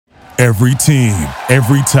Every team,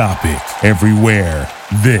 every topic, everywhere.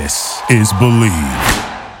 This is Believe.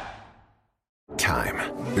 Time.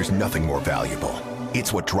 There's nothing more valuable.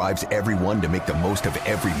 It's what drives everyone to make the most of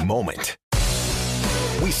every moment.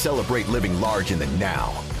 We celebrate living large in the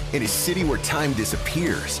now. In a city where time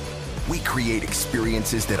disappears, we create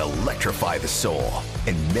experiences that electrify the soul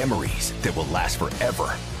and memories that will last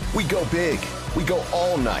forever. We go big. We go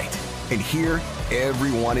all night. And here,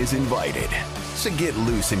 everyone is invited. So get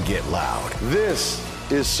loose and get loud. This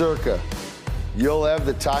is Circa. You'll have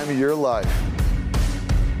the time of your life.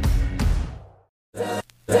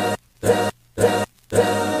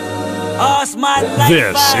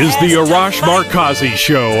 This is the Arash Markazi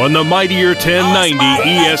Show on the Mightier 1090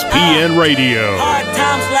 ESPN Radio.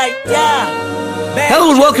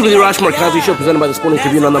 Hello and welcome to the Arash Markazi Show presented by the Sporting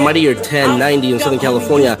Tribune on the Mightier 1090 in Southern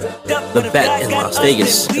California, the Bet in Las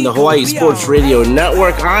Vegas, and the Hawaii Sports Radio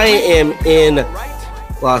Network. I am in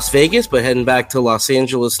Las Vegas, but heading back to Los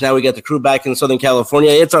Angeles. Now we got the crew back in Southern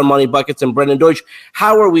California. It's our Money Buckets and Brendan Deutsch.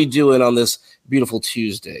 How are we doing on this beautiful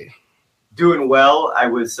Tuesday? Doing well. I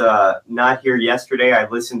was not here yesterday. I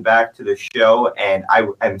listened back to the show, and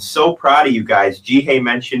I'm so proud of you guys. Jihei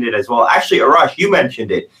mentioned it as well. Actually, Arash, you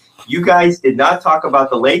mentioned it. You guys did not talk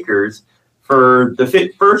about the Lakers for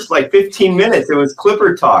the first 15 minutes. It was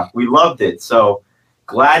Clipper talk. We loved it. So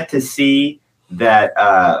glad to see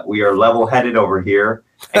that we are level-headed over here.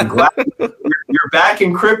 And glad you're back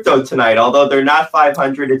in crypto tonight. Although they're not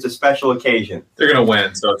 500, it's a special occasion. They're going to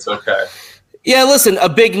win, so it's okay. Yeah, listen, a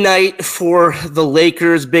big night for the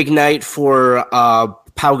Lakers, big night for Pau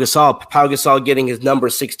Gasol. Pau Gasol getting his number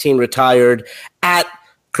 16 retired at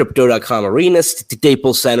Crypto.com Arena,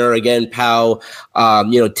 Staples Center. Again, Pau,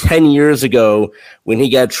 10 years ago when he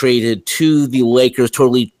got traded to the Lakers,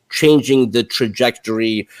 totally changing the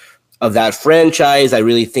trajectory of that franchise. I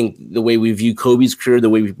really think the way we view Kobe's career, the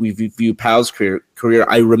way we view Pau's career.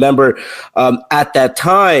 I remember at that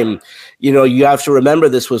time, you have to remember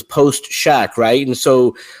this was post-Shaq, right? And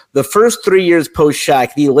so the first 3 years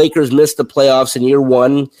post-Shaq, the Lakers missed the playoffs in year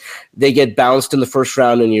one. They get bounced in the first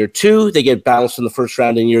round in year two. They get bounced in the first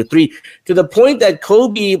round in year three, to the point that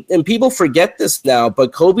Kobe, and people forget this now,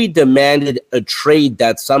 but Kobe demanded a trade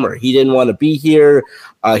that summer. He didn't want to be here.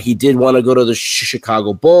 He did want to go to the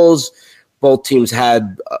Chicago Bulls. Both teams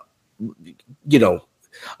had,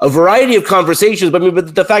 a variety of conversations, but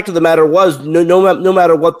the fact of the matter was, no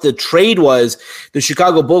matter what the trade was, the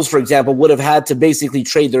Chicago Bulls, for example, would have had to basically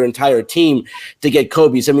trade their entire team to get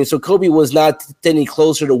Kobe. So Kobe was not any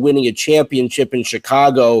closer to winning a championship in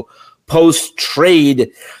Chicago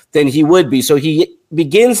post-trade than he would be. So he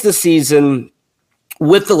begins the season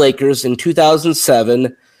with the Lakers in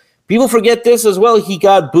 2007. People forget this as well. He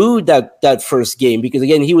got booed that first game because,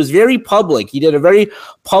 again, he was very public. He did a very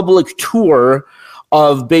public tour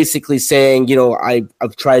of basically saying,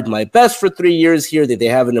 I've tried my best for 3 years here, that they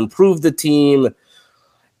haven't improved the team.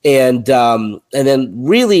 And then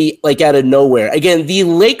really, out of nowhere, again, the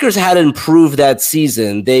Lakers had improved that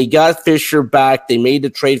season. They got Fisher back. They made the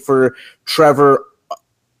trade for Trevor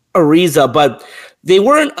Ariza, but they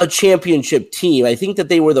weren't a championship team. I think that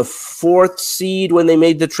they were the fourth seed when they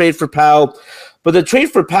made the trade for Powell. But the trade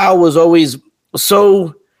for Powell was always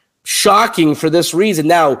so shocking for this reason.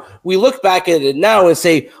 Now, we look back at it now and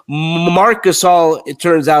say, Marc Gasol, it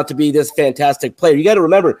turns out to be this fantastic player. You got to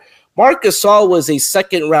remember, Marc Gasol was a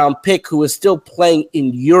second-round pick who was still playing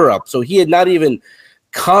in Europe, so he had not even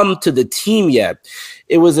come to the team yet.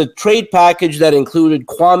 It was a trade package that included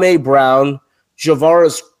Kwame Brown,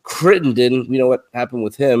 Javaris Crittenden, we know what happened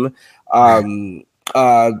with him.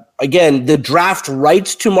 Again, the draft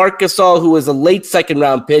rights to Marc Gasol, who was a late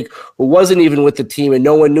second-round pick, who wasn't even with the team, and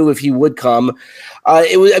no one knew if he would come.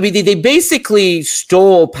 They basically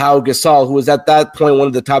stole Pau Gasol, who was at that point one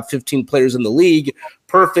of the top 15 players in the league.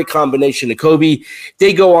 Perfect combination to Kobe.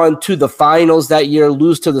 They go on to the finals that year,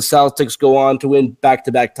 lose to the Celtics, go on to win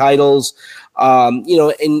back-to-back titles.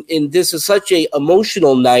 And this is such a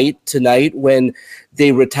emotional night tonight when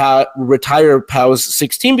they retire Pau's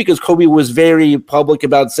 16, because Kobe was very public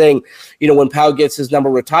about saying, when Pau gets his number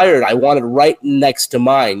retired, I want it right next to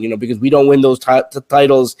mine, because we don't win those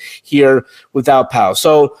titles here without Pau.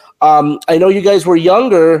 So I know you guys were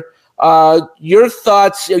younger. Your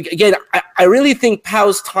thoughts, again, I really think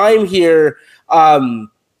Pau's time here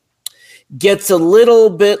gets a little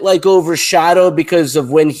bit overshadowed because of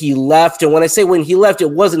when he left. And when I say when he left,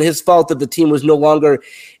 it wasn't his fault that the team was no longer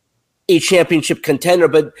a championship contender.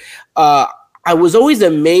 But I was always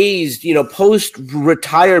amazed,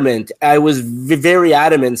 post-retirement, I was very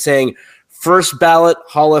adamant saying first ballot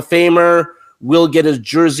Hall of Famer, will get his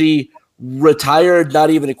jersey retired,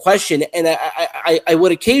 not even a question. And I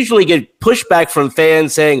would occasionally get pushback from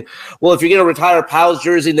fans saying, well, if you're going to retire Powell's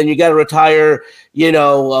jersey, then you got to retire,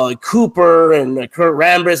 Cooper and Kurt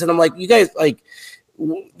Rambis. And I'm like, you guys, like,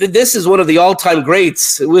 this is one of the all-time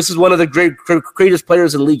greats. This is one of the greatest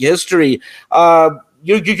players in league history.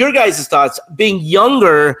 Your guys' thoughts, being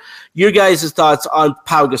younger, your guys' thoughts on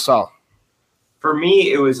Pau Gasol. For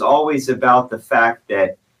me, it was always about the fact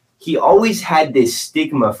that he always had this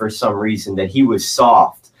stigma for some reason that he was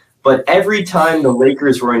soft. But every time the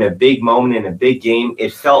Lakers were in a big moment in a big game,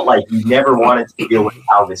 it felt like you never wanted to deal with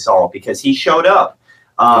Pau Gasol because he showed up.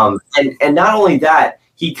 And not only that,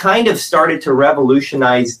 he kind of started to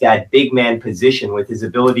revolutionize that big man position with his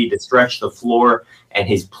ability to stretch the floor and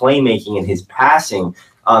his playmaking and his passing.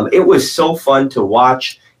 It was so fun to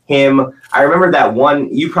watch him. I remember that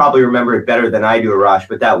one, you probably remember it better than I do, Arash,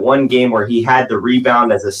 but that one game where he had the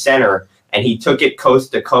rebound as a center and he took it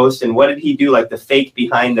coast to coast. And what did he do? Like the fake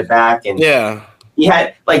behind the back. And yeah, he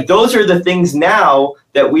had, like, those are the things now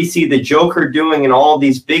that we see the Joker doing and all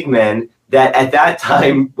these big men that at that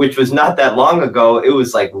time, which was not that long ago, it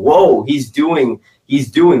was like, whoa, he's doing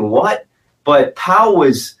what? But Pau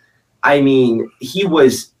was, he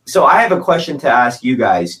was. So I have a question to ask you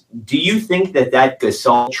guys. Do you think that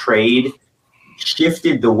Gasol trade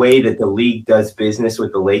shifted the way that the league does business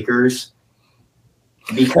with the Lakers?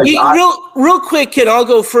 Because real quick, kid, I'll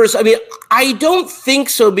go first. I don't think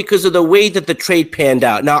so because of the way that the trade panned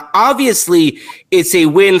out. Now, obviously, it's a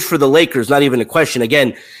win for the Lakers, not even a question.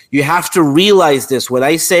 Again, you have to realize this. When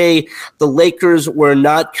I say the Lakers were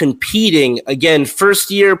not competing, again, first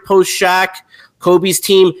year post-Shaq, Kobe's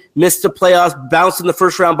team missed the playoffs, bounced in the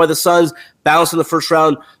first round by the Suns, bounced in the first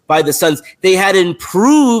round by the Suns. They had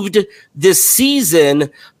improved this season,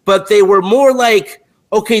 but they were more like,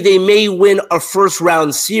 okay, they may win a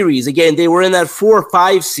first-round series. Again, they were in that 4 or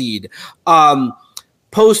 5 seed.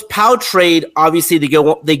 Post-Pau trade, obviously,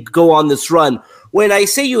 they go on this run. When I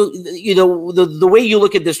say the way you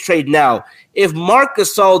look at this trade now, if Marc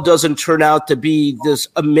Gasol doesn't turn out to be this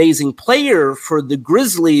amazing player for the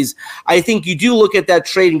Grizzlies, I think you do look at that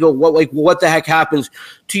trade and go, what the heck happens?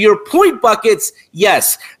 To your point, Buckets,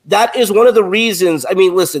 yes, that is one of the reasons.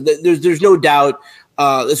 Listen, there's no doubt.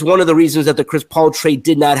 It's one of the reasons that the Chris Paul trade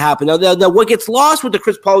did not happen. Now, what gets lost with the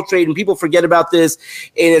Chris Paul trade, and people forget about this,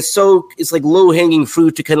 and it's like low-hanging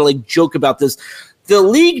fruit to kind of like joke about this. The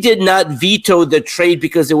league did not veto the trade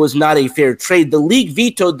because it was not a fair trade. The league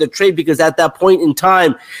vetoed the trade because at that point in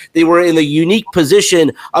time, they were in the unique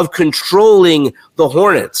position of controlling the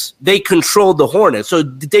Hornets. They controlled the Hornets. So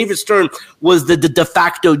David Stern was the de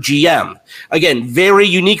facto GM. Again, very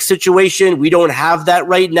unique situation. We don't have that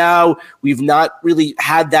right now. We've not really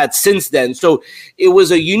had that since then. So it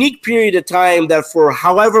was a unique period of time that for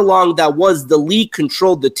however long that was, the league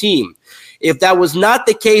controlled the team. If that was not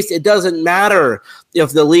the case, it doesn't matter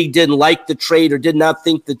if the league didn't like the trade or did not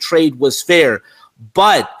think the trade was fair.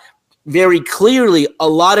 But very clearly, a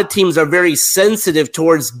lot of teams are very sensitive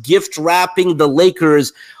towards gift wrapping the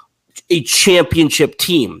Lakers a championship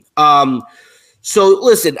team. So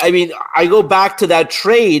listen, I go back to that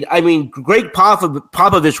trade. Greg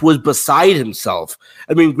Popovich was beside himself.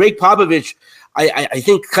 Greg Popovich, I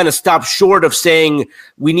think, kind of stopped short of saying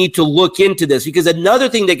we need to look into this, because another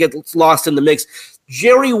thing that gets lost in the mix,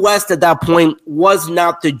 Jerry West at that point was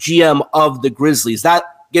not the GM of the Grizzlies. That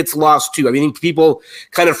gets lost too. People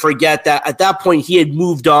kind of forget that at that point he had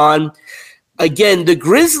moved on. Again, the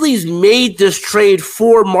Grizzlies made this trade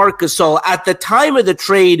for Marc Gasol. At the time of the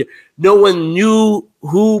trade, no one knew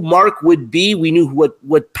who Marc would be. We knew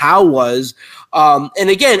what Pau was. And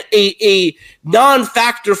again, a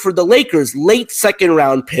non-factor for the Lakers, late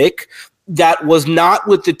second-round pick that was not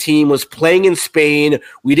with the team, was playing in Spain.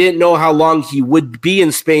 We didn't know how long he would be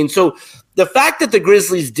in Spain. So the fact that the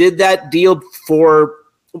Grizzlies did that deal for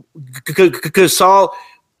Gasol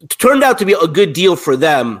turned out to be a good deal for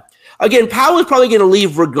them. Again, Pau was probably going to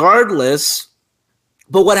leave regardless.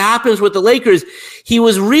 But what happens with the Lakers, he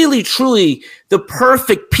was really, truly the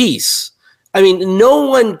perfect piece. No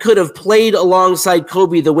one could have played alongside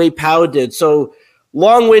Kobe the way Pau did. So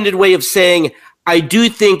long-winded way of saying, I do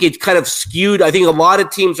think it kind of skewed. I think a lot of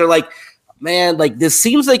teams are like, man, like this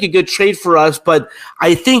seems like a good trade for us, but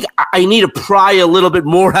I think I need to pry a little bit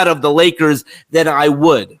more out of the Lakers than I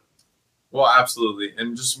would. Well, absolutely.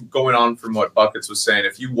 And just going on from what Buckets was saying,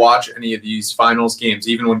 if you watch any of these finals games,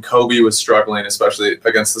 even when Kobe was struggling, especially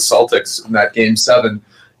against the Celtics in that Game 7,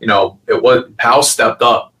 Pau stepped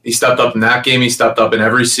up. He stepped up in that game. He stepped up in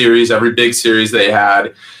every series, every big series they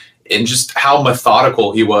had. and just how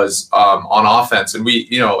methodical he was on offense. And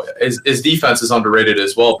his defense is underrated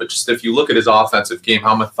as well. But just if you look at his offensive game,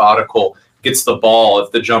 how methodical, gets the ball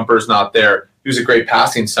if the jumper's not there. He was a great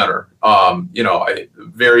passing center. A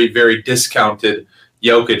very, very discounted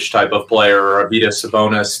Jokic type of player or a Vita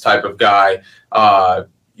Sabonis type of guy.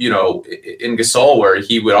 In Gasol, where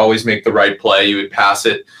he would always make the right play. He would pass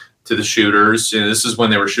it to the shooters. This is when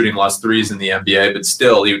they were shooting less threes in the NBA, but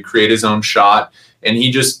still he would create his own shot, and he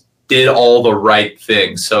just did all the right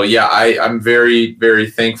things. So yeah, I'm very, very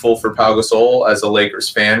thankful for Pau Gasol as a Lakers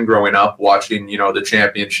fan growing up, watching, the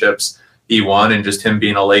championships he won and just him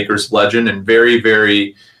being a Lakers legend, and very,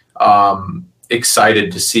 very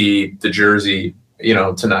excited to see the jersey,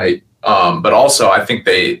 tonight. But also I think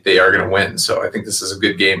they are going to win. So I think this is a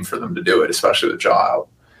good game for them to do it, especially with Ja out.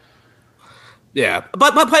 Yeah.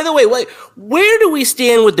 But by the way, where do we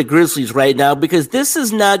stand with the Grizzlies right now? Because this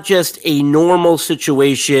is not just a normal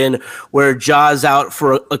situation where Ja's out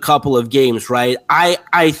for a couple of games, right?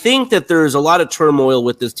 I think that there's a lot of turmoil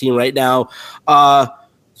with this team right now.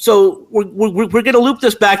 So we're going to loop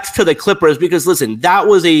this back to the Clippers because, listen, that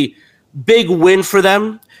was a big win for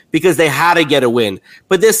them because they had to get a win.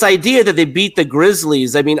 But this idea that they beat the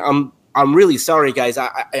Grizzlies, I mean, I'm really sorry, guys. I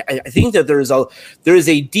think that there is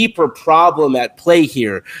a deeper problem at play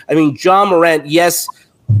here. I mean, Ja Morant, yes,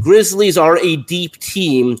 Grizzlies are a deep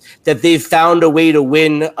team that they've found a way to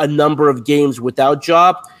win a number of games without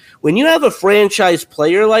Ja. When you have a franchise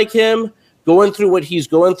player like him going through what he's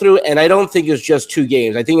going through, and I don't think it's just 2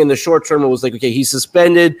 games. I think in the short term it was like, okay, he's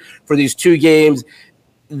suspended for these 2 games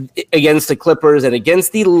against the Clippers and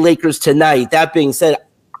against the Lakers tonight. That being said,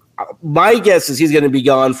 my guess is he's going to be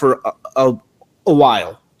gone for a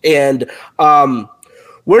while. And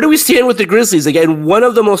where do we stand with the Grizzlies? Again, one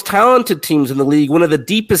of the most talented teams in the league, one of the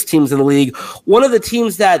deepest teams in the league, one of the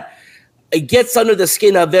teams that gets under the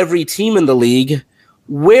skin of every team in the league.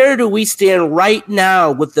 Where do we stand right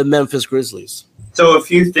now with the Memphis Grizzlies? So a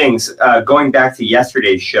few things. Going back to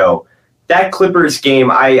yesterday's show, that Clippers game,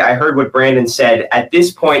 I heard what Brandon said. At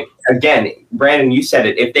this point, again, Brandon, you said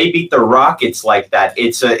it. If they beat the Rockets like that,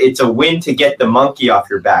 it's a win to get the monkey off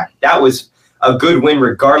your back. That was a good win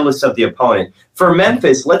regardless of the opponent. For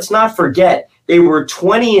Memphis, let's not forget, they were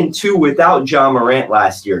 20-2 without Ja Morant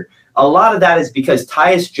last year. A lot of that is because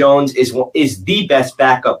Tyus Jones is the best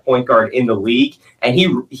backup point guard in the league, and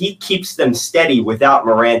he keeps them steady without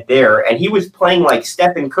Morant there, and he was playing like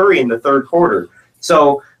Stephen Curry in the third quarter.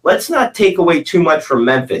 So let's not take away too much from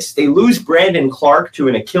Memphis. They lose Brandon Clark to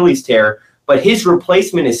an Achilles tear, but his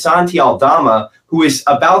replacement is Santi Aldama, who is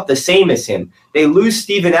about the same as him. They lose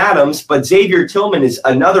Steven Adams, but Xavier Tillman is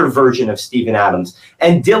another version of Steven Adams.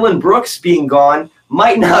 And Dylan Brooks being gone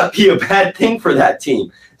might not be a bad thing for that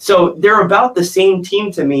team. So they're about the same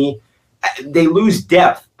team to me. They lose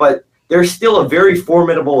depth, but they're still a very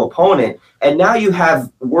formidable opponent. And now you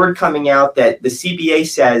have word coming out that the CBA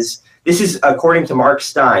says, this is according to Mark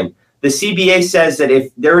Stein, the CBA says that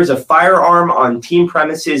if there is a firearm on team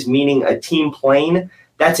premises, meaning a team plane,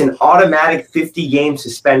 that's an automatic 50-game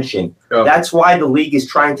suspension. Oh. That's why the league is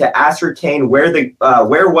trying to ascertain where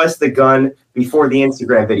was the gun before the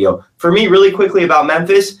Instagram video. For me, really quickly about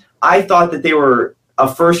Memphis, I thought that they were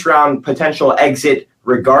a first-round potential exit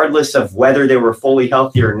regardless of whether they were fully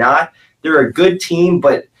healthy or not. They're a good team,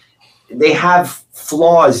 but they have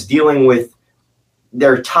flaws dealing with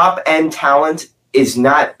their top-end talent is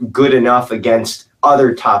not good enough against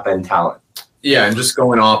other top-end talent. Yeah, and just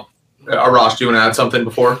going off, Arash, do you want to add something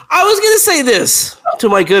before? I was going to say this to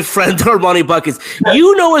my good friend Armani Buckets.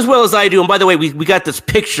 You know as well as I do, and by the way, we got this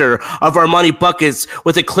picture of Armani Buckets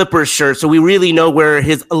with a Clippers shirt, so we really know where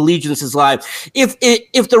his allegiances lie. If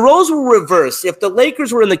the roles were reversed, if the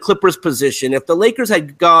Lakers were in the Clippers position, if the Lakers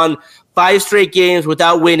had gone 5 straight games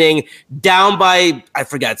without winning, down by,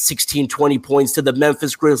 16, 20 points to the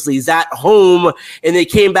Memphis Grizzlies at home, and they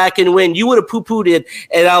came back and win, you would have poo-pooed it,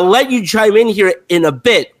 and I'll let you chime in here in a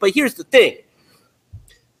bit. But here's the thing.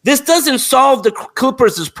 This doesn't solve the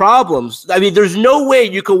Clippers' problems. I mean, there's no way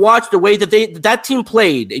you can watch the way that that team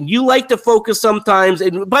played, and you like to focus sometimes.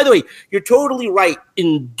 And by the way, you're totally right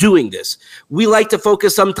in doing this. We like to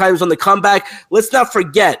focus sometimes on the comeback. Let's not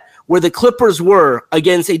forget where the Clippers were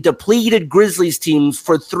against a depleted Grizzlies team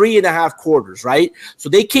for 3.5 quarters, right? So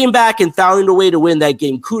they came back and found a way to win that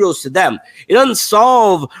game. Kudos to them. It doesn't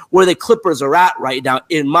solve where the Clippers are at right now,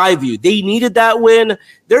 in my view. They needed that win.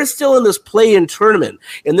 They're still in this play-in tournament,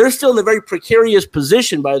 and they're still in a very precarious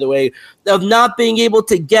position, by the way, of not being able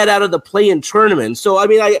to get out of the play-in tournament. So, I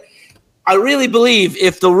mean, I really believe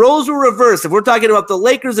if the roles were reversed, if we're talking about the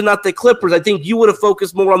Lakers and not the Clippers, I think you would have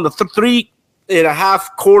focused more on the 3 in a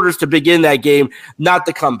half quarters to begin that game, not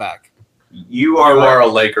the comeback. You are a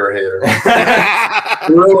Laker hater.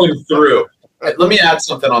 Rolling through. Let me add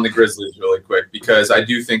something on the Grizzlies really quick, because I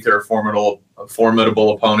do think they're a formidable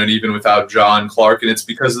opponent even without John Clark, and it's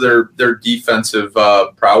because of their defensive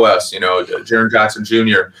prowess. Jaren Jackson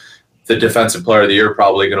Jr., the defensive player of the year,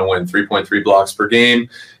 probably going to win 3.3 blocks per game,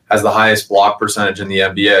 has the highest block percentage in the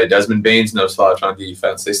NBA. Desmond Bane's no slouch on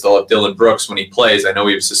defense. They still have Dylan Brooks when he plays. I know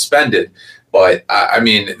he was suspended, but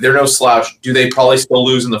they're no slouch. Do they probably still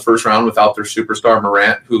lose in the first round without their superstar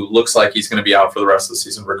Morant, who looks like he's going to be out for the rest of the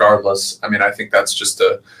season regardless? I think that's just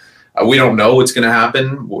we don't know what's going to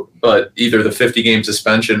happen, but either the 50-game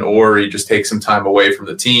suspension or he just takes some time away from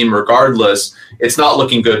the team. Regardless, it's not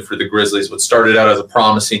looking good for the Grizzlies. What started out as a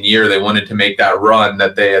promising year, they wanted to make that run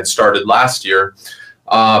that they had started last year.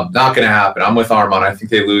 Not going to happen. I'm with Armand. I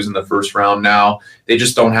think they lose in the first round now. They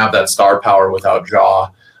just don't have that star power without Ja.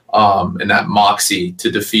 And that moxie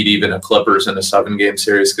to defeat even a Clippers in a 7-game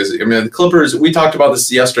series. Because, the Clippers, we talked about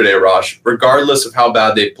this yesterday, Rosh, regardless of how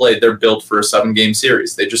bad they played, they're built for a 7-game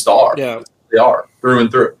series. They just are. Yeah. They are, through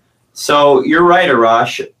and through. So you're right,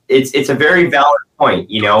 Arash. It's a very valid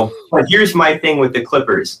point, But here's my thing with the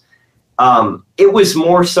Clippers. It was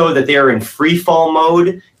more so that they're in free fall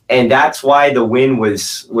mode, and that's why the win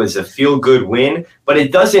was a feel-good win. But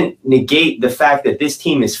it doesn't negate the fact that this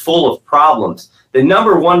team is full of problems. The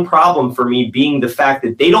number one problem for me being the fact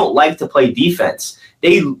that they don't like to play defense.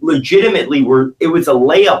 They legitimately it was a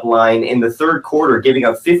layup line in the third quarter, giving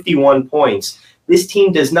up 51 points. This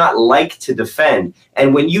team does not like to defend.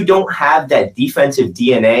 And when you don't have that defensive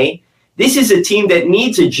DNA, this is a team that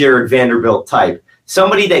needs a Jared Vanderbilt type.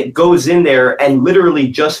 Somebody that goes in there and literally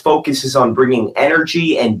just focuses on bringing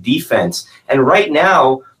energy and defense. And right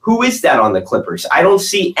now, who is that on the Clippers? I don't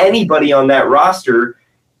see anybody on that roster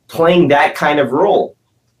playing that kind of role.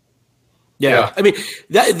 Yeah.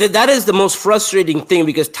 That is the most frustrating thing,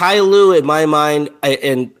 because Ty Lue, in my mind,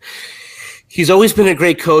 and he's always been a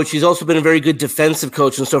great coach. He's also been a very good defensive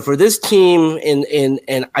coach. And so for this team,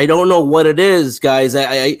 and I don't know what it is, guys,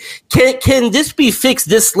 can this be fixed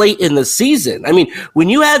this late in the season? When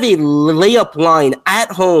you have a layup line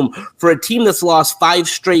at home for a team that's lost 5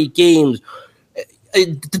 straight games,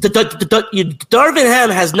 Darvin Ham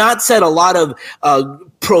has not said a lot of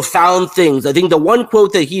profound things. I think the one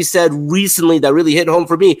quote that he said recently that really hit home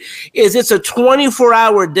for me is, it's a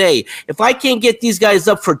 24-hour day. If I can't get these guys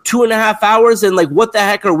up for 2.5 hours, then what the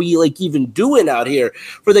heck are we even doing out here?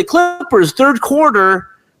 For the Clippers, third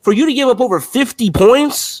quarter, for you to give up over 50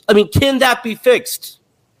 points, can that be fixed?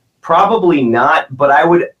 Probably not, but I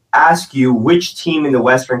would ask you, which team in the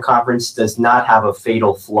Western Conference does not have a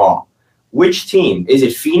fatal flaw? Which team? Is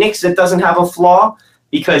it Phoenix that doesn't have a flaw?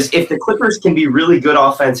 Because if the Clippers can be really good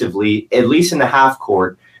offensively, at least in the half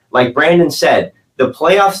court, like Brandon said, the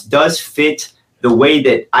playoffs does fit the way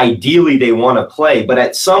that ideally they want to play. But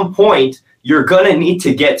at some point, you're going to need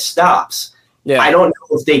to get stops. Yeah. I don't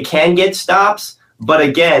know if they can get stops, but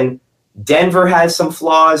again, Denver has some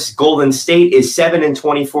flaws. Golden State is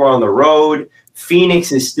 7-24 on the road.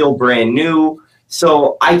 Phoenix is still brand new.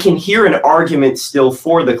 So I can hear an argument still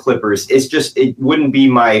for the Clippers. It's just, it wouldn't be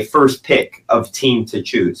my first pick of team to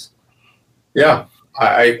choose. Yeah,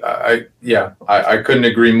 I couldn't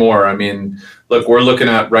agree more. Look, we're looking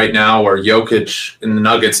at right now where Jokic and the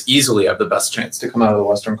Nuggets easily have the best chance to come out of the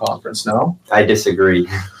Western Conference. No, I disagree.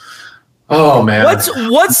 Oh man,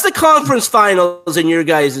 what's the conference finals in your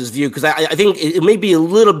guys' view? Because I think it may be a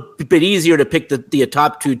little bit easier to pick the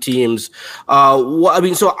top 2 teams.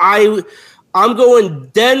 I'm going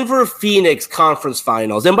Denver, Phoenix conference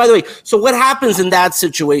finals. And by the way, so what happens in that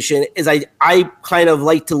situation is I kind of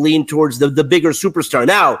like to lean towards the bigger superstar.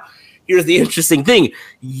 Now, here's the interesting thing.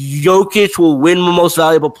 Jokic will win most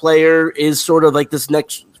valuable player, is sort of like this he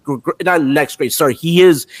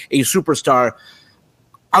is a superstar.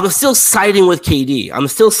 I'm still siding with KD. I'm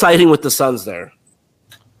still siding with the Suns there.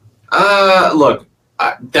 Look,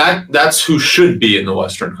 that's who should be in the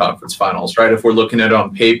Western Conference Finals, right? If we're looking at it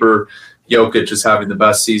on paper, Jokic is having the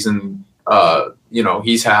best season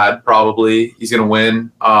he's had, probably. He's going to win.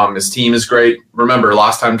 His team is great. Remember,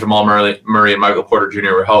 last time Jamal Murray and Michael Porter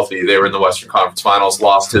Jr. were healthy, they were in the Western Conference Finals,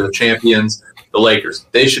 lost to the champions, the Lakers.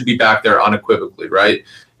 They should be back there unequivocally, right?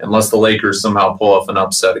 Unless the Lakers somehow pull off an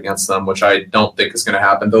upset against them, which I don't think is going to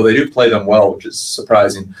happen, though they do play them well, which is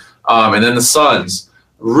surprising. And then the Suns,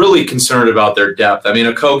 really concerned about their depth.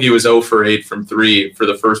 Okogie was 0 for 8 from 3 for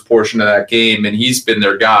the first portion of that game, and he's been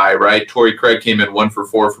their guy, right? Torrey Craig came in 1 for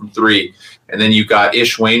 4 from 3. And then you got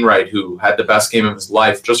Ish Wainwright, who had the best game of his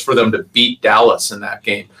life, just for them to beat Dallas in that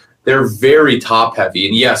game. They're very top-heavy.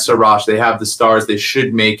 And yes, Arash, they have the stars. They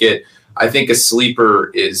should make it. I think a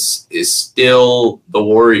sleeper is still the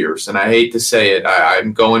Warriors, and I hate to say it.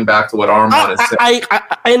 I'm going back to what Armand is saying.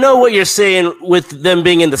 I know what you're saying with them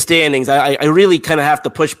being in the standings. I really kind of have to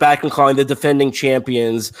push back and calling the defending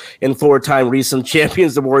champions and 4-time recent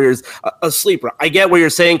champions, the Warriors, a sleeper. I get what you're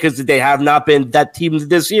saying because they have not been that team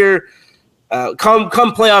this year. Come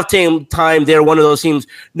playoff time, they're one of those teams.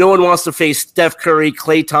 No one wants to face Steph Curry,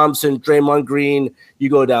 Klay Thompson, Draymond Green. You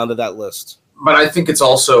go down to that list. But I think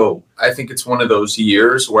it's one of those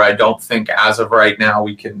years where I don't think as of right now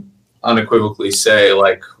we can unequivocally say,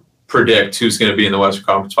 like, predict who's going to be in the Western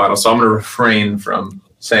Conference Finals. So I'm going to refrain from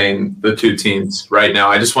saying the two teams right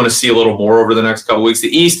now. I just want to see a little more over the next couple weeks.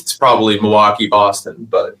 The East, it's probably Milwaukee, Boston,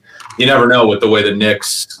 but you never know with the way the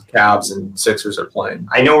Knicks, Cavs, and Sixers are playing.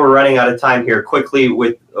 I know we're running out of time here. Quickly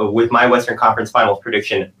with my Western Conference Finals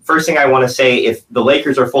prediction. First thing I want to say, if the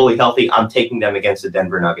Lakers are fully healthy, I'm taking them against the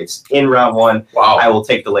Denver Nuggets. In round one, wow. I will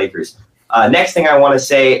take the Lakers. Next thing I want to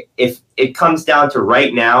say, if it comes down to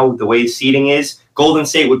right now, the way seeding is, Golden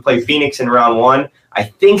State would play Phoenix in round one. I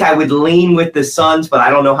think I would lean with the Suns, but I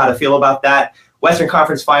don't know how to feel about that. Western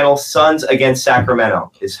Conference Finals, Suns against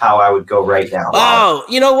Sacramento is how I would go right now. Oh,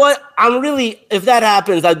 you know what? If that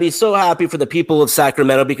happens, I'd be so happy for the people of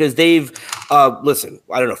Sacramento because they've, listen,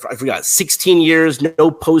 I don't know, I forgot, 16 years, no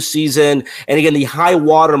postseason. And again, the high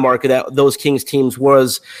water mark of that, those Kings teams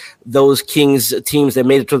was those Kings teams that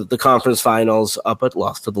made it to the conference finals, but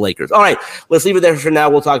lost to the Lakers. All right, let's leave it there for now.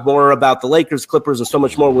 We'll talk more about the Lakers, Clippers, and so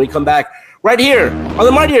much more when we come back right here on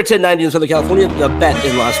the Mightier 1090 in Southern California, the Bet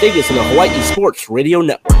in Las Vegas, and the Hawaii Sports Radio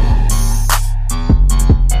Network.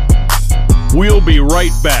 We'll be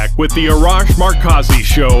right back with the Arash Markazi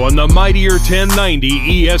Show on the Mightier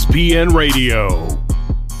 1090 ESPN Radio.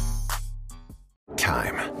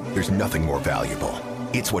 Time. There's nothing more valuable.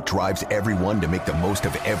 It's what drives everyone to make the most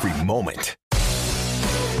of every moment.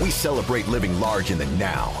 We celebrate living large in the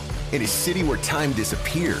now. In a city where time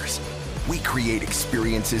disappears, we create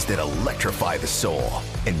experiences that electrify the soul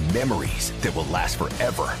and memories that will last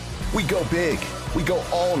forever. We go big. We go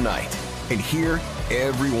all night. And here,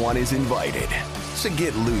 everyone is invited. So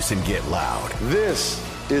get loose and get loud. This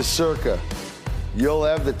is Circa. You'll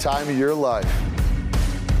have the time of your life.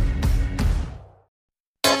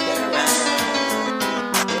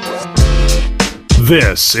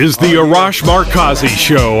 This is the Arash Markazi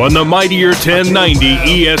Show on the Mightier 1090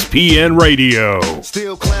 ESPN Radio.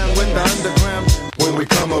 Still clown with the underground when we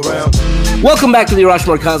come around. Welcome back to the Arash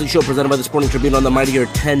Markazi Show, presented by the Sporting Tribune on the Mightier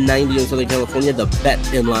 1090 in Southern California, the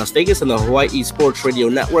Bet in Las Vegas, and the Hawaii Sports Radio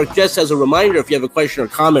Network. Just as a reminder, if you have a question or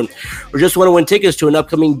comment, or just want to win tickets to an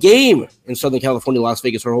upcoming game in Southern California, Las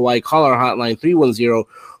Vegas, or Hawaii, call our hotline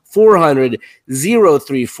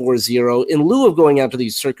 310-400-0340. In lieu of going out to the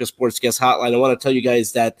Circa Sports Guest Hotline, I want to tell you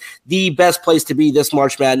guys that the best place to be this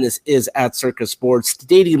March Madness is at Circa Sports.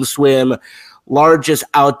 Stadium Swim, largest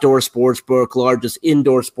outdoor sports book, largest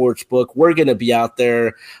indoor sports book. We're going to be out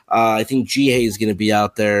there. I think G-Hay is going to be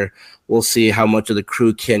out there. We'll see how much of the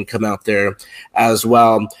crew can come out there as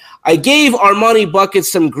well. I gave Armani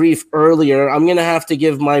Buckets some grief earlier. I'm going to have to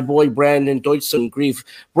give my boy Brandon Deutsch some grief.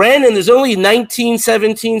 Brandon, there's only 19,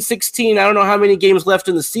 17, 16. I don't know how many games left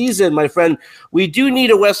in the season, my friend. We do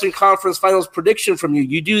need a Western Conference Finals prediction from you.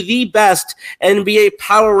 You do the best NBA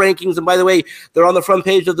power rankings. And by the way, they're on the front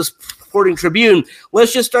page of the Sporting Tribune.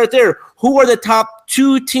 Let's just start there. Who are the top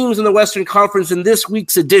two teams in the Western Conference in this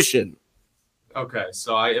week's edition? Okay,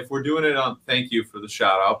 so if we're doing it on, thank you for the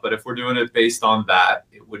shout out, but if we're doing it based on that,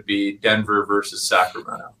 it would be Denver versus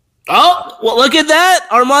Sacramento. Oh, well, look at that.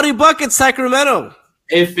 Armani Bucket, Sacramento.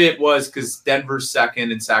 If it was, because Denver's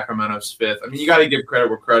second and Sacramento's fifth. I mean, you got to give credit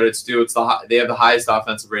where credit's due. They have the highest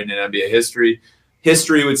offensive rating in NBA history.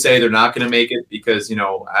 History would say they're not going to make it because,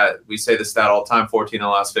 we say the stat all the time, 14 of the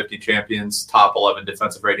last 50 champions, top 11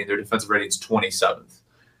 defensive rating. Their defensive rating is 27th.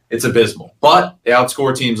 It's abysmal. But they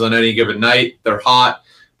outscore teams on any given night. They're hot.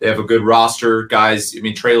 They have a good roster. Guys, I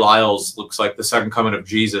mean, Trey Lyles looks like the second coming of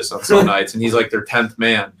Jesus on some nights, and he's like their 10th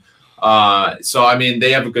man. So, I mean,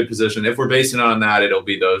 they have a good position. If we're basing it on that, it'll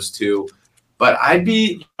be those two. But I'd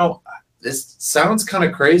be, this sounds kind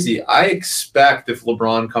of crazy. I expect if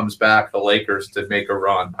LeBron comes back, the Lakers to make a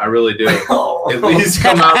run. I really do. At least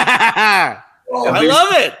come out. I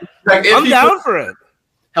love it. I'm down for it.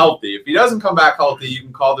 Healthy. If he doesn't come back healthy, you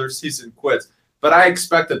can call their season quits. But I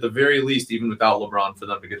expect at the very least, even without LeBron, for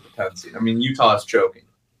them to get the 10th seed. I mean, Utah is choking.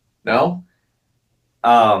 No?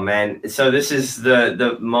 Oh, man. So this is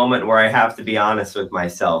the moment where I have to be honest with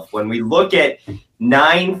myself. When we look at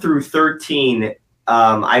 9 through 13,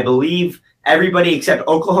 I believe everybody except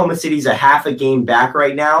Oklahoma City's a half a game back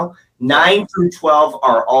right now. 9 through 12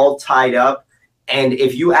 are all tied up. And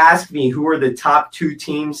if you ask me who are the top 2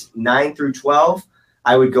 teams, 9 through 12,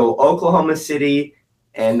 I would go Oklahoma City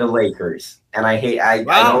and the Lakers. And I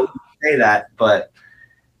don't say that, but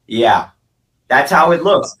yeah, that's how it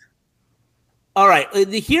looks. All right,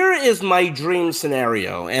 here is my dream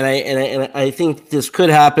scenario, and I think this could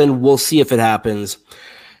happen. We'll see if it happens.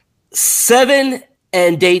 7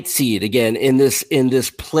 and 8 seed again in this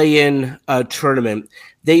play-in tournament.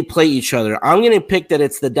 They play each other. I'm going to pick that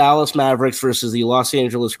it's the Dallas Mavericks versus the Los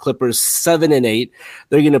Angeles Clippers, 7 and 8.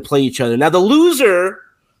 They're going to play each other. Now the loser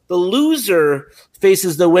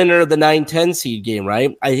faces the winner of the 9-10 seed game,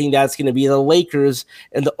 right? I think that's going to be the Lakers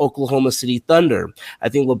and the Oklahoma City Thunder. I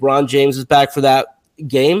think LeBron James is back for that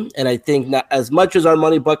game, and I think not as much as our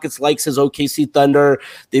Money Buckets likes his OKC Thunder,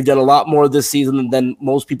 they've done a lot more this season than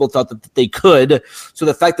most people thought that they could. So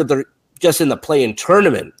the fact that they're just in the play-in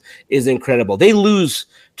tournament is incredible. They lose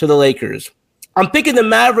to the Lakers. I'm picking the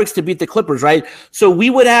Mavericks to beat the Clippers, right? So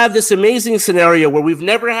we would have this amazing scenario where we've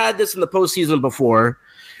never had this in the postseason before.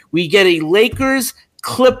 We get a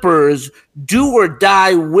Lakers-Clippers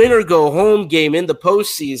do-or-die win-or-go-home game in the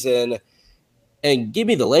postseason, and give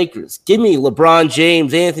me the Lakers. Give me LeBron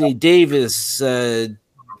James, Anthony Davis, D'Lo,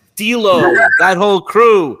 that whole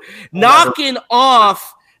crew, knocking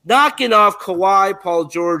off Kawhi, Paul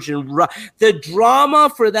George, and the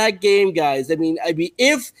drama for that game, guys. I mean,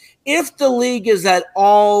 if the league is at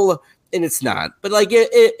all. And it's not, but like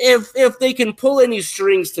if they can pull any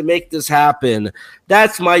strings to make this happen,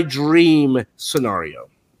 that's my dream scenario.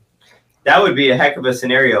 That would be a heck of a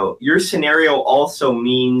scenario. Your scenario also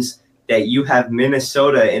means that you have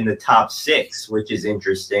Minnesota in the top 6, which is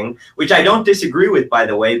interesting, which I don't disagree with, by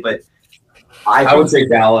the way, but I would say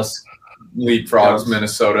Dallas leapfrogs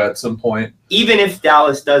Minnesota at some point. Even if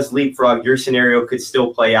Dallas does leapfrog, your scenario could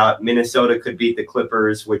still play out. Minnesota could beat the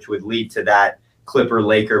Clippers, which would lead to that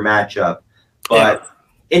Clipper-Laker matchup. But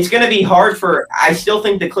it's going to be hard I still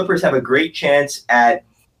think the Clippers have a great chance at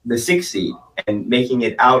the 6th seed and making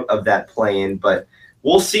it out of that play-in, but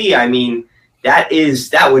we'll see. I mean, that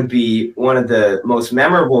would be one of the most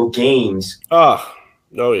memorable games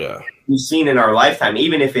we've seen in our lifetime,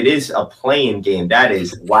 even if it is a play-in game. That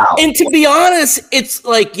is wow. And to be honest, it's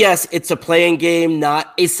like, yes, it's a play-in game,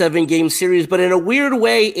 not a 7-game series, but in a weird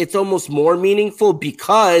way, it's almost more meaningful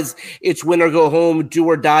because it's win or go home, do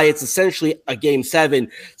or die. It's essentially a game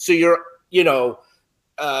 7. So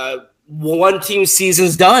one team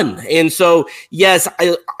season's done. And so, yes,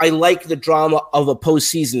 I like the drama of a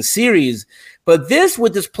postseason series, but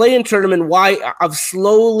with this play-in tournament, why I've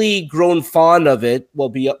slowly grown fond of it. Well,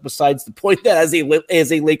 besides the point that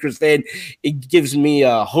as a Lakers fan, it gives me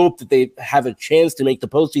hope that they have a chance to make the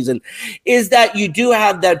postseason, is that you do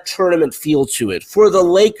have that tournament feel to it. For the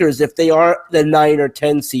Lakers, if they are the 9 or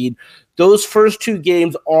 10 seed, those first 2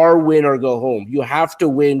 games are win or go home. You have to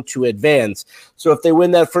win to advance. So if they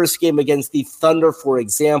win that first game against the Thunder, for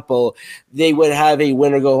example, they would have a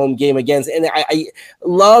win or go home game against. And I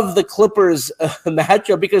love the Clippers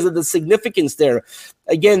matchup because of the significance there.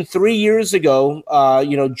 Again, 3 years ago,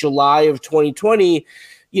 July of 2020,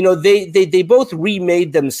 they both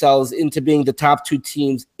remade themselves into being the top 2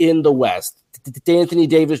 teams in the West. Anthony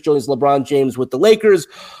Davis joins LeBron James with the Lakers.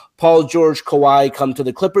 Paul George, Kawhi come to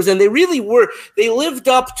the Clippers, and they lived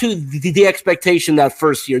up to the expectation that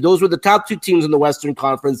first year. Those were the top 2 teams in the Western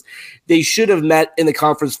Conference. They should have met in the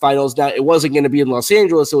conference finals. Now, it wasn't going to be in Los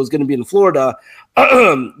Angeles. It was going to be in Florida.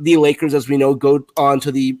 The Lakers, as we know, go on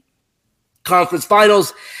to the conference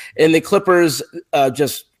finals, and the Clippers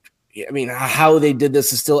how they did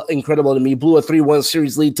this is still incredible to me. Blew a 3-1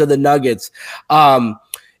 series lead to the Nuggets.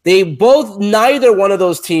 Neither one of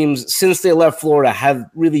those teams since they left Florida have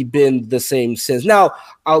really been the same since. Now,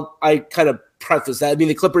 I kind of preface that. I mean,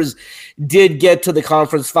 the Clippers did get to the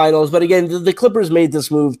conference finals, but again, the Clippers made this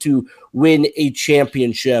move to win a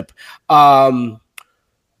championship. So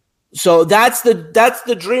that's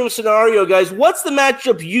the dream scenario, guys. What's the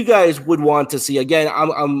matchup you guys would want to see? Again,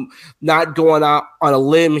 I'm not going out on a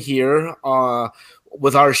limb here.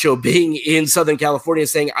 With our show being in Southern California,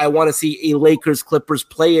 saying I want to see a Lakers-Clippers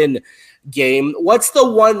play-in game. What's the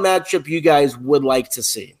one matchup you guys would like to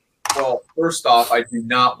see? Well, first off, I do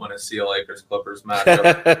not want to see a Lakers-Clippers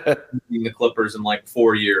matchup. The Clippers in like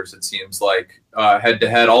 4 years, it seems like,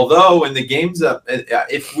 head-to-head. Although in the games that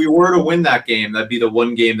if we were to win that game, that'd be the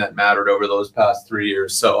one game that mattered over those past 3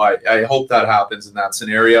 years. So I hope that happens in that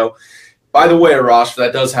scenario. By the way, Arash, if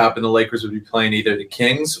that does happen, the Lakers would be playing either the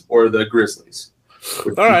Kings or the Grizzlies.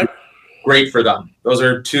 All right. Great for them. Those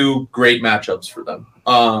are 2 great matchups for them.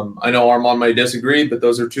 I know Armand might disagree, but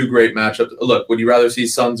those are 2 great matchups. Look, would you rather see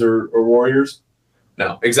Suns or Warriors?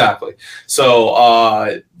 No, exactly.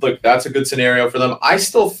 So, look, that's a good scenario for them. I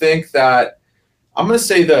still think that I'm going to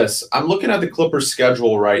say this. I'm looking at the Clippers'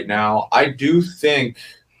 schedule right now. I do think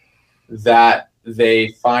that they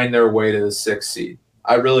find their way to the 6th seed.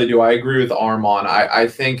 I really do. I agree with Armand. I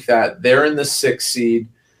think that they're in the 6th seed.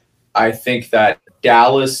 I think that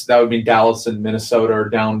Dallas, that would mean Dallas and Minnesota are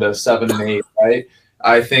down to 7 and 8, right?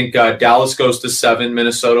 I think Dallas goes to 7,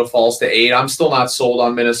 Minnesota falls to 8. I'm still not sold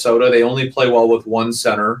on Minnesota. They only play well with one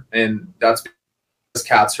center, and that's because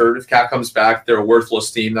Cat's hurt. If Cat comes back, they're a worthless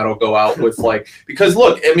team that'll go out with because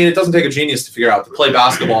look, I mean, it doesn't take a genius to figure out to play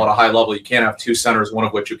basketball at a high level. You can't have 2 centers, one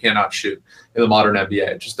of which you cannot shoot in the modern NBA.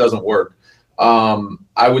 It just doesn't work.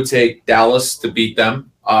 I would take Dallas to beat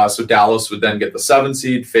them. So Dallas would then get the 7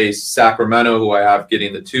 seed, face Sacramento, who I have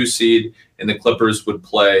getting the 2 seed, and the Clippers would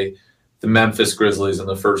play the Memphis Grizzlies in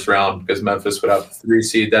the first round because Memphis would have the 3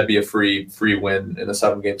 seed. That'd be a free win in a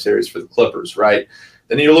 7-game series for the Clippers, right?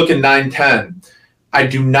 Then you're looking 9-10. I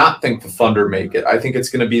do not think the Thunder make it. I think it's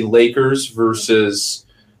going to be Lakers versus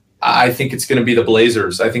I think it's going to be the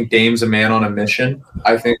Blazers. I think Dame's a man on a mission.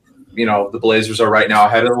 I think the Blazers are right now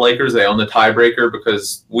ahead of the Lakers. They own the tiebreaker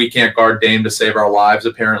because we can't guard Dame to save our lives,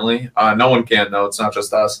 apparently. No one can, though. It's not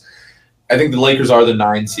just us. I think the Lakers are the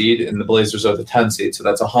 9 seed and the Blazers are the 10 seed. So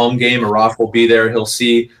that's a home game. Arash will be there. He'll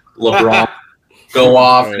see LeBron go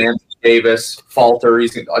off and Anthony Davis falter.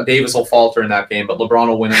 Davis will falter in that game, but LeBron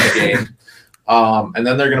will win in the game. And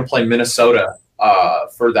then they're going to play Minnesota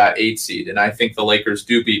for that 8 seed. And I think the Lakers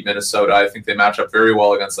do beat Minnesota. I think they match up very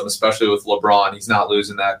well against them, especially with LeBron. He's not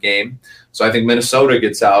losing that game. So I think Minnesota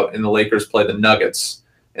gets out and the Lakers play the Nuggets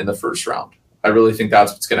in the first round. I really think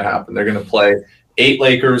that's what's going to happen. They're going to play 8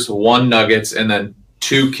 Lakers, 1 Nuggets, and then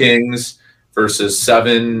 2 Kings versus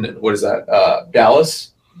 7,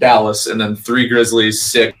 Dallas, and then 3 Grizzlies,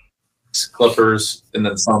 6 Clippers, and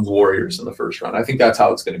then Suns Warriors in the first round. I think that's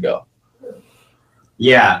how it's going to go.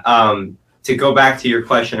 Yeah, to go back to your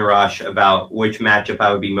question, Arash, about which matchup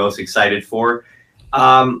I would be most excited for.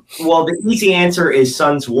 Well, the easy answer is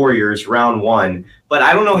Suns Warriors round 1, but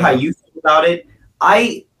I don't know how you feel about it.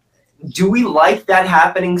 Do we like that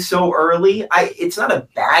happening so early? It's not a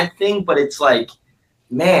bad thing, but it's like,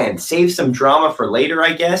 man, save some drama for later,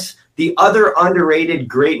 I guess. The other underrated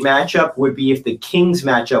great matchup would be if the Kings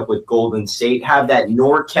match up with Golden State, have that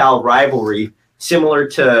NorCal rivalry similar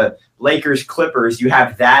to Lakers Clippers. You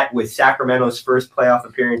have that with Sacramento's first playoff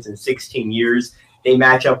appearance in 16 years. They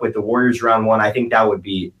match up with the Warriors round 1. I think that would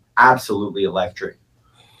be absolutely electric.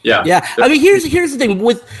 Yeah. I mean, here's the thing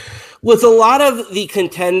with a lot of the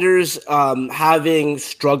contenders having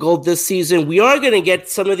struggled this season, we are going to get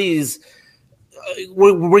some of these.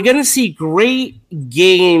 We're going to see great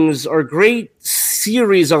games or great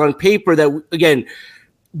series on paper that, again,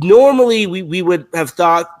 normally we would have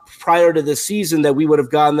thought prior to the season that we would have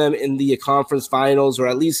gotten them in the conference finals or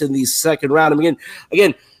at least in the second round. I mean,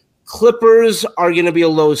 again, Clippers are going to be a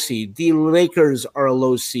low seed. The Lakers are a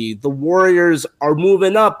low seed. The Warriors are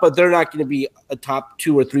moving up, but they're not going to be a top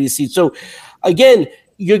 2 or 3 seed. So, again,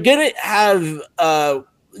 you're going to have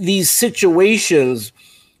these situations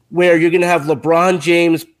where you're going to have LeBron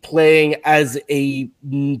James playing as a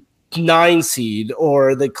 9 seed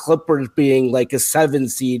or the Clippers being like a 7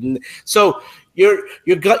 seed. And so you're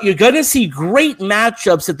going to see great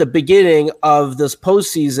matchups at the beginning of this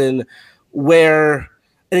postseason where –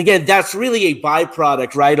 and again, that's really a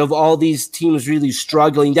byproduct, right, of all these teams really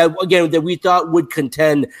struggling that we thought would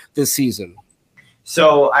contend this season.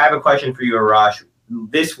 So I have a question for you, Arash.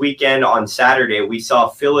 This weekend on Saturday, we saw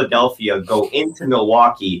Philadelphia go into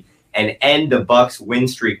Milwaukee and end the Bucks win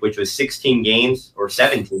streak, which was 16 games or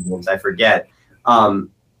 17 games, I forget.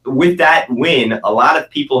 With that win, a lot of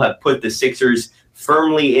people have put the Sixers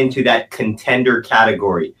firmly into that contender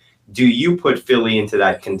category. Do you put Philly into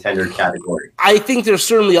that contender category? I think there's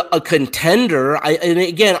certainly a contender. And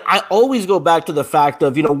again, I always go back to the fact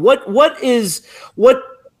of, what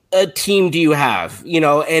team do you have?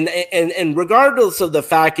 And regardless of the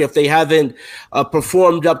fact if they haven't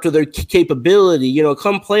performed up to their capability,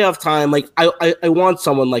 come playoff time, like I want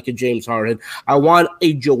someone like a James Harden. I want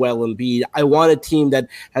a Joel Embiid. I want a team that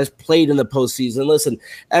has played in the postseason. Listen,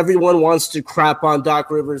 everyone wants to crap on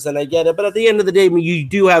Doc Rivers, and I get it. But at the end of the day, you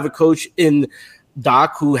do have a coach in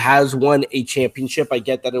Doc who has won a championship. I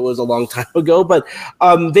get that it was a long time ago, but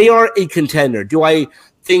they are a contender. Do I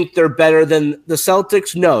think they're better than the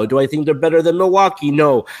Celtics? No. Do I think they're better than Milwaukee?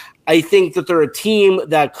 No. I think that they're a team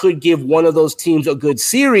that could give one of those teams a good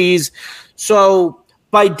series. So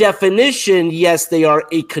by definition, yes, they are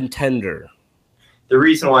a contender. The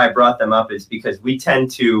reason why I brought them up is because we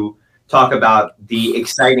tend to talk about the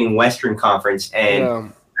exciting Western Conference,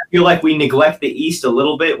 and feel like we neglect the East a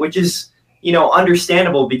little bit, which is,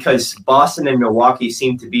 understandable because Boston and Milwaukee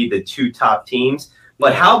seem to be the two top teams.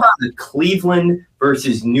 But how about the Cleveland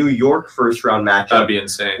versus New York first-round matchup? That'd be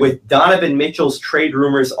insane. With Donovan Mitchell's trade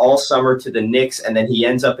rumors all summer to the Knicks, and then he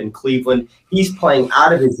ends up in Cleveland. He's playing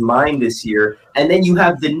out of his mind this year. And then you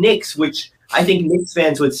have the Knicks, which I think Knicks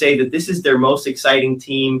fans would say that this is their most exciting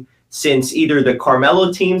team since either the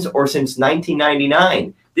Carmelo teams or since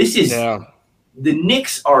 1999. The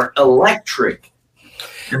Knicks are electric.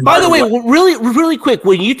 By the way, really quick,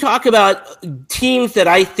 when you talk about teams that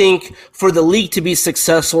I think for the league to be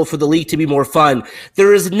successful, for the league to be more fun,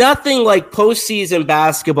 there is nothing like postseason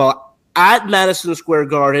basketball at Madison Square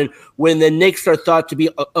Garden when the Knicks are thought to be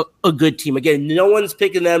a good team. Again, no one's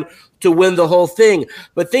picking them to win the whole thing.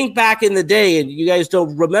 But think back in the day, and you guys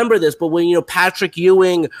don't remember this, but when, Patrick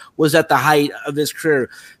Ewing was at the height of his career,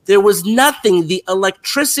 there was nothing, the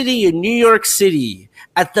electricity in New York City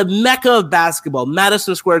at the mecca of basketball,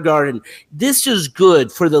 Madison Square Garden. This is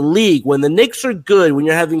good for the league. When the Knicks are good, when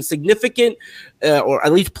you're having significant or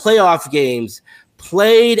at least playoff games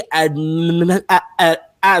played at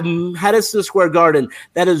Madison Square Garden,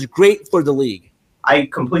 that is great for the league. I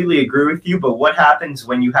completely agree with you, but what happens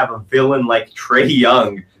when you have a villain like Trae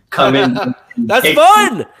Young come in? That's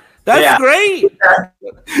fun. That's great.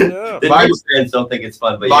 The Knicks fans don't think it's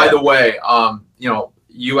fun. But by the way,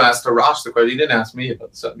 you asked Arash the question. You didn't ask me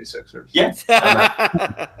about the 76ers. Yes.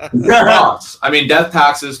 I mean, death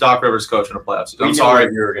taxes, Doc Rivers coaching the playoffs. I'm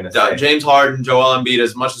sorry. You were going to say. James Harden, Joel Embiid,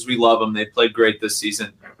 as much as we love them, they played great this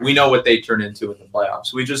season. We know what they turn into in the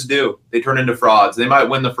playoffs. We just do. They turn into frauds. They might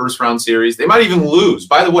win the first round series. They might even lose.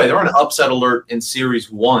 By the way, they're on an upset alert in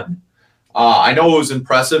series 1. I know it was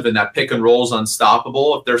impressive and that pick and roll is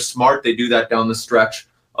unstoppable. If they're smart, they do that down the stretch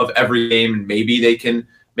of every game and maybe they can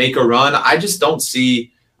make a run. I just don't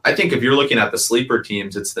see – I think if you're looking at the sleeper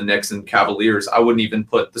teams, it's the Knicks and Cavaliers. I wouldn't even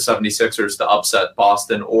put the 76ers to upset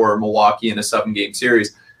Boston or Milwaukee in a 7-game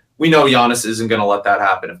series. We know Giannis isn't going to let that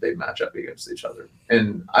happen if they match up against each other.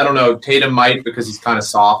 And I don't know, Tatum might because he's kind of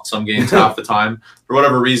soft some games half the time. For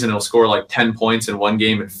whatever reason, he'll score like 10 points in one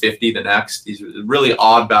game and 50 the next. He's a really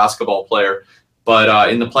odd basketball player.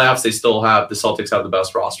 But in the playoffs, they still have – the Celtics have the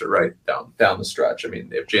best roster right down the stretch. I mean,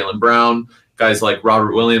 they have Jaylen Brown, guys like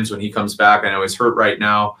Robert Williams when he comes back. I know he's hurt right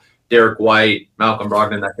now. Derek White, Malcolm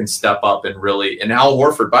Brogdon that can step up and really – and Al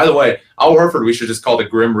Horford. By the way, Al Horford we should just call the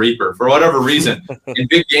Grim Reaper. For whatever reason, in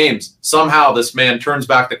big games, somehow this man turns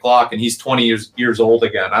back the clock and he's 20 years old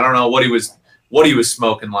again. I don't know what he was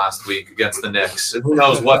smoking last week against the Knicks. Who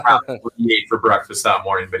knows what happened when he ate for breakfast that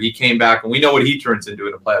morning. But he came back, and we know what he turns into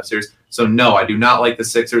in a playoff series. So, no, I do not like the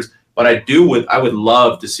Sixers. But I would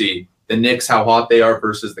love to see the Knicks, how hot they are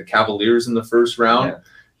versus the Cavaliers in the first round. Yeah.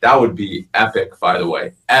 That would be epic, by the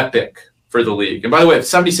way. Epic for the league. And by the way, if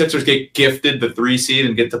 76ers get gifted the 3 seed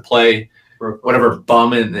and get to play whatever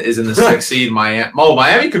bum is in the 6 seed,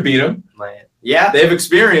 Miami could beat them. Yeah. They have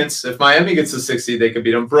experience. If Miami gets the 6 seed, they could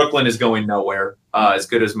beat them. Brooklyn is going nowhere. As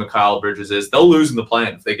good as Mikal Bridges is, they'll lose in the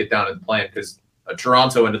play-in if they get down in the play-in because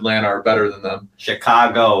Toronto and Atlanta are better than them.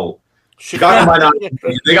 Chicago might not.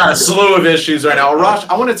 They got a slew of issues right now. Rush,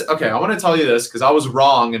 I want to tell you this because I was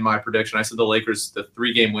wrong in my prediction. I said the Lakers, the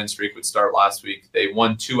 3-game win streak would start last week. They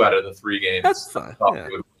won 2 out of the 3 games. That's fine. Yeah.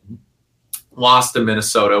 Lost to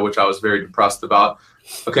Minnesota, which I was very depressed about.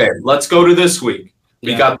 Okay, let's go to this week.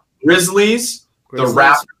 We got the Grizzlies, the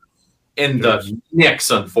Raptors, and the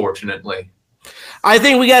Knicks, unfortunately. I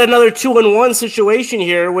think we got another 2-1 situation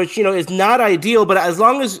here, which, is not ideal, but as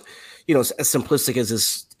long as, as simplistic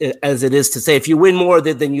as it is to say, if you win more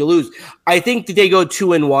than you lose, I think that they go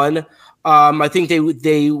 2-1. I think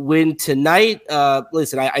they win tonight.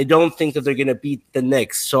 Listen, I don't think that they're going to beat the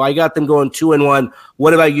Knicks, so I got them going 2-1.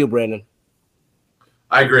 What about you, Brandon?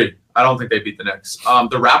 I agree. I don't think they beat the Knicks.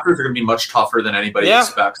 The Raptors are going to be much tougher than anybody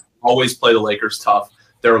expects. Always play the Lakers tough.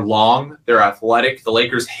 They're long. They're athletic. The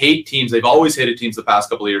Lakers hate teams. They've always hated teams the past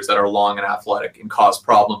couple of years that are long and athletic and cause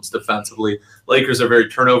problems defensively. Lakers are very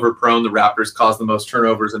turnover prone. The Raptors cause the most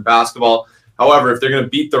turnovers in basketball. However, if they're going to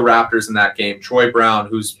beat the Raptors in that game, Troy Brown,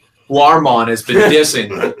 who Armon has been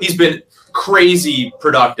dissing, he's been crazy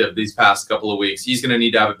productive these past couple of weeks. He's going to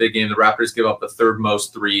need to have a big game. The Raptors give up the 3rd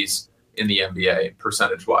most threes in the NBA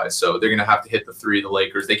percentage-wise. So they're going to have to hit the 3, the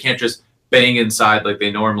Lakers. They can't just bang inside like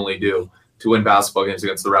they normally do to win basketball games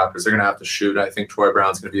against the Raptors. They're going to have to shoot. I think Troy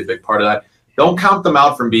Brown's going to be a big part of that. Don't count them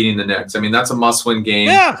out from beating the Knicks. I mean, that's a must-win game.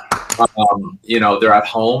 Yeah. They're at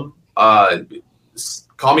home.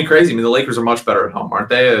 Call me crazy. I mean, the Lakers are much better at home, aren't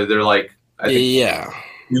they? They're like, I think,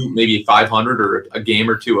 maybe 500 or a game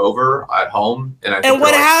or two over at home. And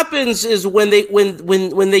what happens is when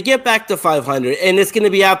they get back to 500, and it's going to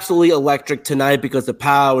be absolutely electric tonight because the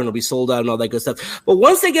power and it'll be sold out and all that good stuff. But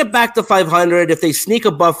once they get back to 500, if they sneak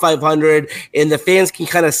above 500 and the fans can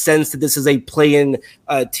kind of sense that this is a play-in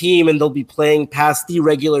team and they'll be playing past the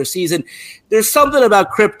regular season, there's something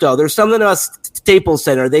about crypto. There's something about Staples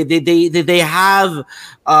Center. They do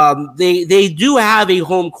have a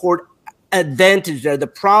home court advantage there. The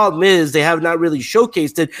problem is they have not really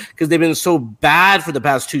showcased it because they've been so bad for the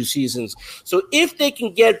past 2 seasons. So if they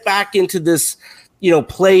can get back into this,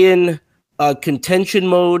 play-in contention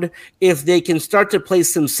mode, if they can start to play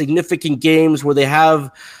some significant games where they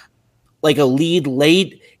have like a lead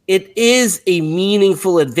late, it is a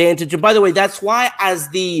meaningful advantage. And by the way, that's why as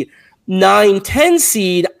the 9-10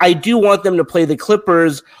 seed, I do want them to play the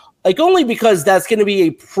Clippers, only because that's going to be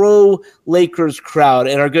a pro-Lakers crowd.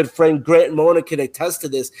 And our good friend Grant Mona can attest to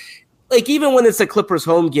this. Even when it's a Clippers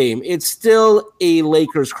home game, it's still a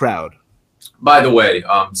Lakers crowd. By the way,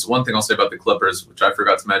 so one thing I'll say about the Clippers, which I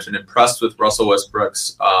forgot to mention, impressed with Russell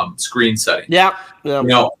Westbrook's screen setting. Yeah.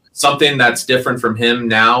 Something that's different from him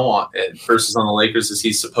now versus on the Lakers is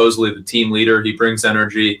he's supposedly the team leader. He brings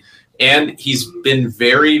energy, and he's been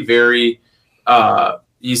very, very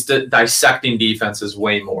he's dissecting defenses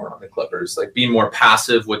way more on the Clippers, being more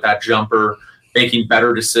passive with that jumper, making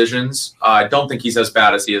better decisions. I don't think he's as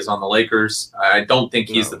bad as he is on the Lakers. I don't think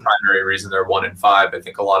he's the primary reason they're 1-5. I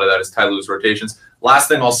think a lot of that is Ty Lue's rotations. Last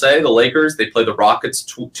thing I'll say, the Lakers, they play the Rockets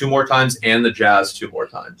two more times and the Jazz 2 more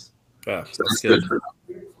times. Yeah, so that's good for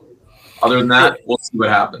them. Other than that, we'll see what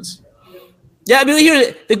happens. Yeah,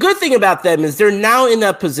 here the good thing about them is they're now in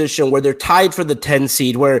that position where they're tied for the 10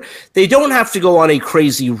 seed, where they don't have to go on a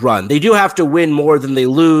crazy run. They do have to win more than they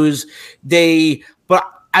lose. But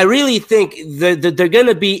I really think that they're going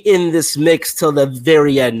to be in this mix till the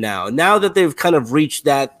very end now. Now that they've kind of reached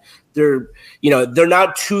that, they're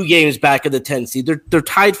not 2 games back of the 10 seed. They're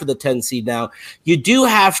tied for the 10 seed now. You do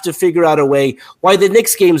have to figure out a way why the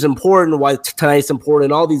Knicks game's important, why tonight's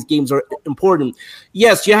important, all these games are important.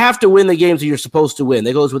 Yes, you have to win the games that you're supposed to win.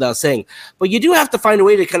 That goes without saying. But you do have to find a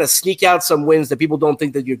way to kind of sneak out some wins that people don't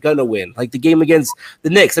think that you're going to win, like the game against the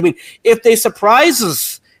Knicks. If they surprise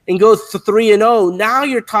us and go 3-0, now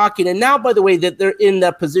you're talking. And now, by the way, that they're in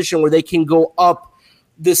that position where they can go up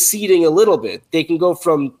the seeding a little bit. They can go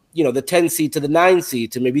from the 10 seed to the 9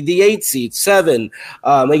 seed to maybe the 8 seed, 7.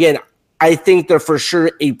 Again, I think they're for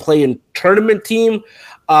sure a play-in tournament team,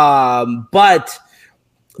 but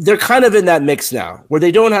they're kind of in that mix now where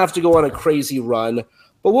they don't have to go on a crazy run.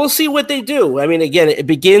 But we'll see what they do. Again, it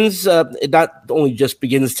begins. It not only just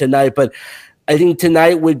begins tonight, but I think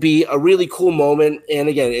tonight would be a really cool moment. And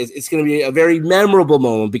again, it's going to be a very memorable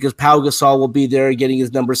moment because Pau Gasol will be there getting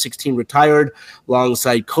his number 16 retired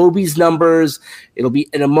alongside Kobe's numbers. It'll be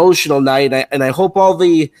an emotional night. And I hope all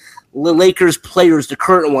the Lakers players, the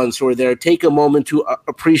current ones who are there, take a moment to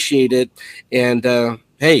appreciate it. And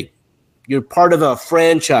hey, you're part of a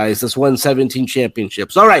franchise that's won 17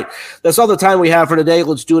 championships. All right, that's all the time we have for today.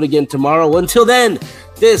 Let's do it again tomorrow. Until then,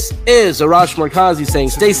 this is Arash Markazi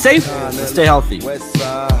saying stay safe and stay healthy.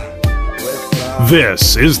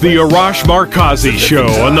 This is the Arash Markazi Show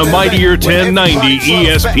on the Mightier 1090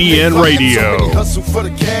 ESPN Radio. Hustle for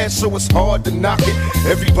the cash, so it's hard to knock it.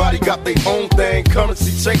 Everybody got their own thing,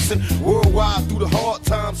 currency chasing worldwide through the hard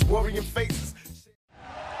times, worrying faces.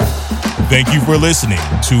 Thank you for listening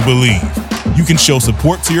to Believe. You can show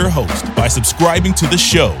support to your host by subscribing to the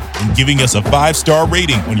show and giving us a 5-star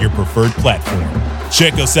rating on your preferred platform.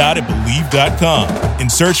 Check us out at Believe.com and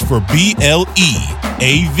search for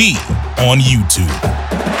BLEAV on YouTube.